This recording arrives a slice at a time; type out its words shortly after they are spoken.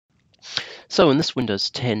So in this Windows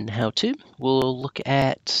 10 how-to, we'll look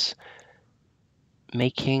at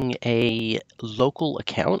making a local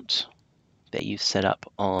account that you've set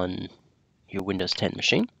up on your Windows 10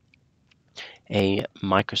 machine, a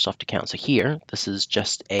Microsoft account. So here, this is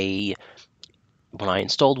just when I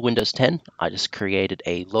installed Windows 10, I just created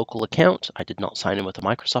a local account. I did not sign in with a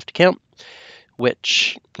Microsoft account,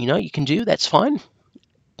 which, you can do, that's fine.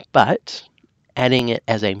 But adding it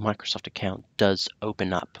as a Microsoft account does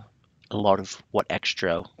open up a lot of what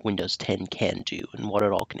extra Windows 10 can do and what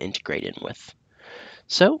it all can integrate in with.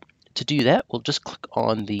 So to do that, we'll just click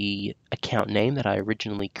on the account name that I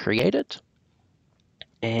originally created.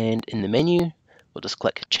 And in the menu, we'll just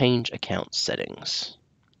click Change Account Settings.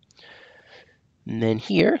 And then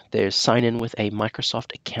here, there's Sign in with a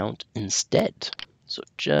Microsoft account instead. So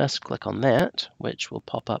just click on that, which will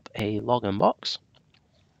pop up a login box.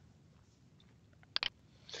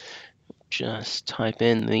 Just type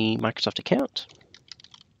in the Microsoft account.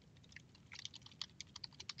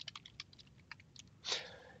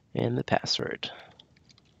 And the password.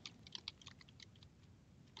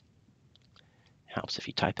 Helps if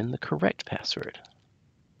you type in the correct password.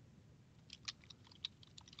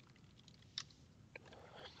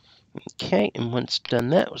 Okay, and once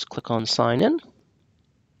done that, let's click on Sign In.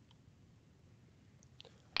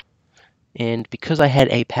 And because I had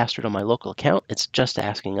a password on my local account, it's just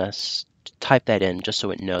asking us to type that in just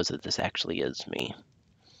so it knows that this actually is me.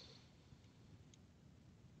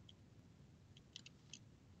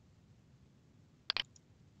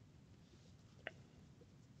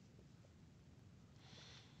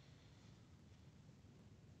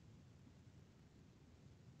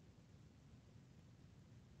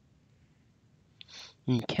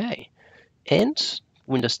 Okay, and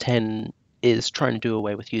Windows 10 is trying to do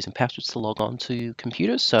away with using passwords to log on to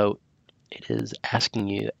computers, so it is asking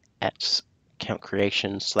you at account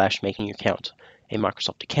creation / making your account a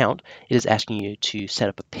Microsoft account, it is asking you to set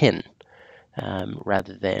up a PIN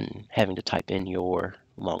rather than having to type in your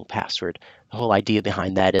long password. The whole idea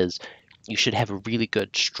behind that is you should have a really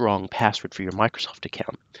good, strong password for your Microsoft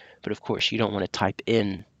account, but of course you don't want to type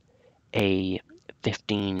in a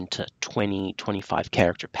 15 to 20, 25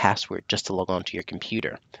 character password just to log on to your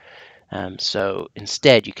computer. So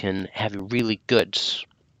instead you can have a really good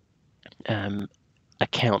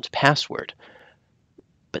account password,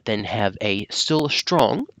 but then have still a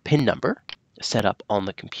strong PIN number set up on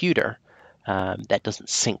the computer that doesn't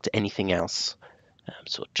sync to anything else.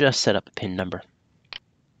 So just set up a PIN number.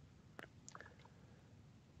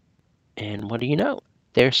 And what do you know?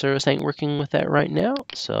 Their service ain't working with that right now,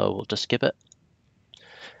 so we'll just skip it.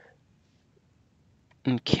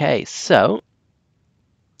 Okay, so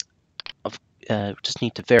just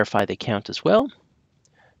need to verify the account as well.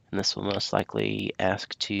 And this will most likely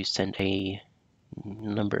ask to send a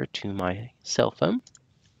number to my cell phone.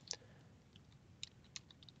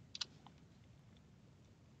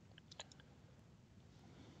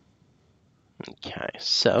 Okay,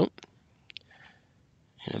 so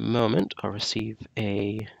in a moment I'll receive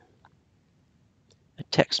a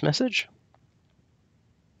text message.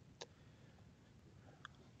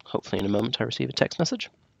 Hopefully in a moment I receive a text message.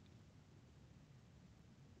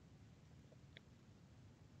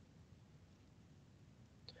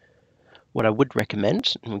 What I would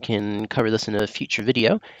recommend, and we can cover this in a future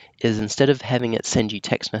video, is instead of having it send you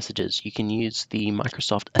text messages, you can use the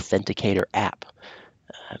Microsoft Authenticator app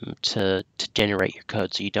to generate your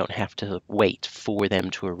code so you don't have to wait for them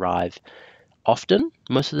to arrive. Often,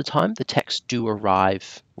 most of the time, the texts do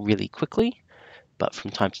arrive really quickly, but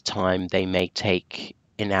from time to time they may take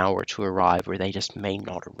an hour to arrive or they just may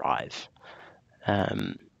not arrive.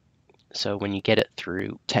 So when you get it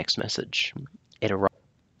through text message, it arrives.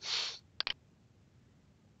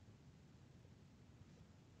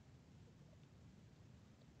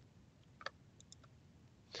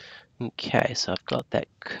 Okay, so I've got that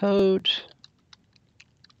code.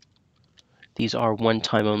 These are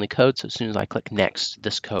one-time only codes, so as soon as I click next,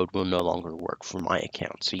 this code will no longer work for my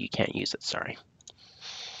account, so you can't use it, sorry.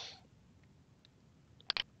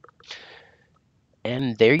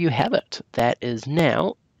 And there you have it. That is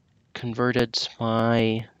now converted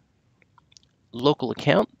my local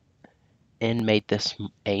account and made this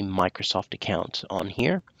a Microsoft account on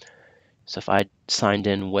here. So if I signed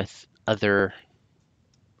in with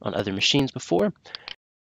on other machines before,